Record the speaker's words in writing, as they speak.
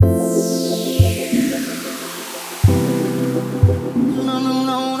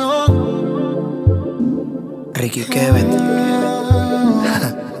Rycky Keved.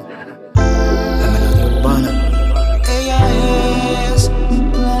 La melodía urbana. Ella es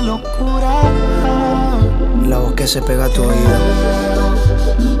la locura. La voz que se pega a tu oído.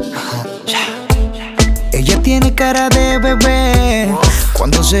 Ella tiene cara de bebé.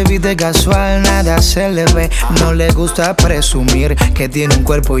 Cuando se viste casual, nada se le ve. No le gusta presumir que tiene un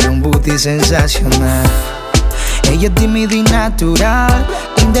cuerpo y un booty sensacional. Ella es tímida y natural,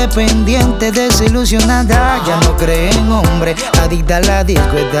 independiente, desilusionada. Ya no cree en hombre, adicta a la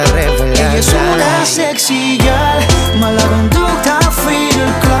disco, está revelada. Ella es una sexy girl, mala conducta,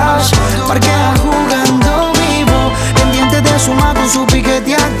 feel clash. Parquea jugando vivo, pendiente de su con su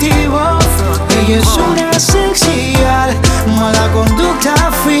piquete activo. Ella es una sexy girl, mala conducta,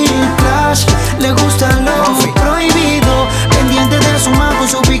 feel clash. Le gusta lo prohibido, pendiente de su con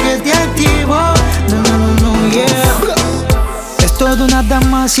su piquete activo. Es toda una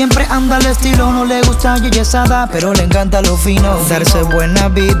dama, siempre anda al estilo. No le gusta yeyesada, pero le encanta lo fino. Darse buena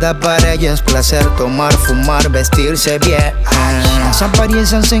vida para ella es placer. Tomar, fumar, vestirse bien. Las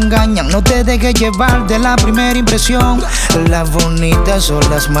apariencias se engañan, no te dejes llevar de la primera impresión. Las bonitas son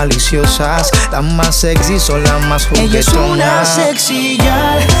las maliciosas, las más sexy son las más juguetonas. Ella es una sexy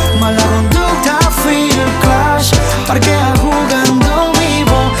girl, mala conducta, feel clash. Parquea jugando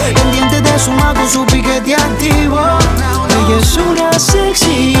vivo, pendiente de su con su piquete activo. Ella es una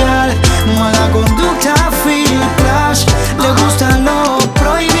sexy girl, mala conducta, feel clash. Le gusta lo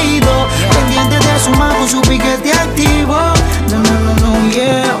prohibido, pendiente de su con su piquete activo.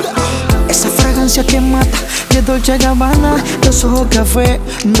 Yeah. Esa fragancia que mata, de Dolce Gabbana, los ojos café,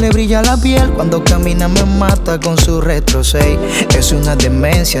 le brilla la piel. Cuando camina me mata con su retro 6. Es una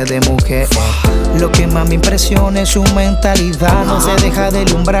demencia de mujer. Lo que más me impresiona es su mentalidad. No se deja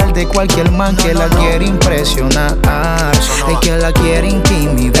del umbral de cualquier man que la quiere impresionar, el que la quiere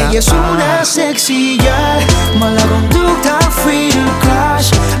intimidar. Ella es una sexy girl, mala conducta, feel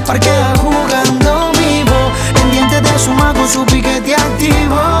clash. Parquea jugando vivo, pendiente de su con su piquete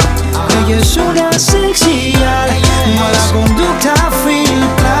activo. Ella es una sexy girl, mala conducta, feel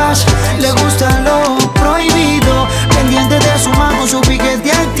clash. Le gusta lo prohibido, pendiente de su con su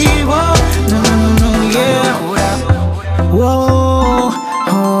piquete activo. Wow,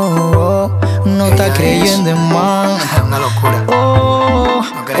 no está creyendo en man. Una locura. No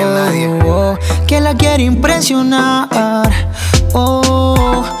cree en nadie. Que la quiere impresionar.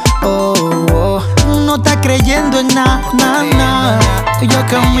 No está creyendo en nada. Ella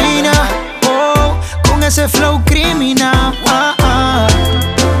camina con ese flow criminal.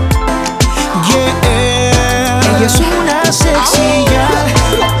 Yeah. Ella es una sexy girl,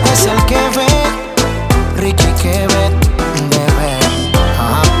 es el que ve. Rycky Keved, bebé.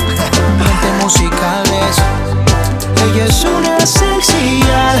 Mentes musicales. Ella es una sexy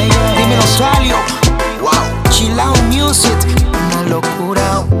girl. Dímelo, Salio. Wow. Chill out music. Una locura.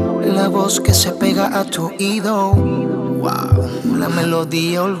 La voz que se pega a tu oído. Wow. La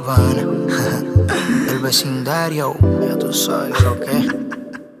melodía urbana. El vecindario. Ya tú sabes lo que.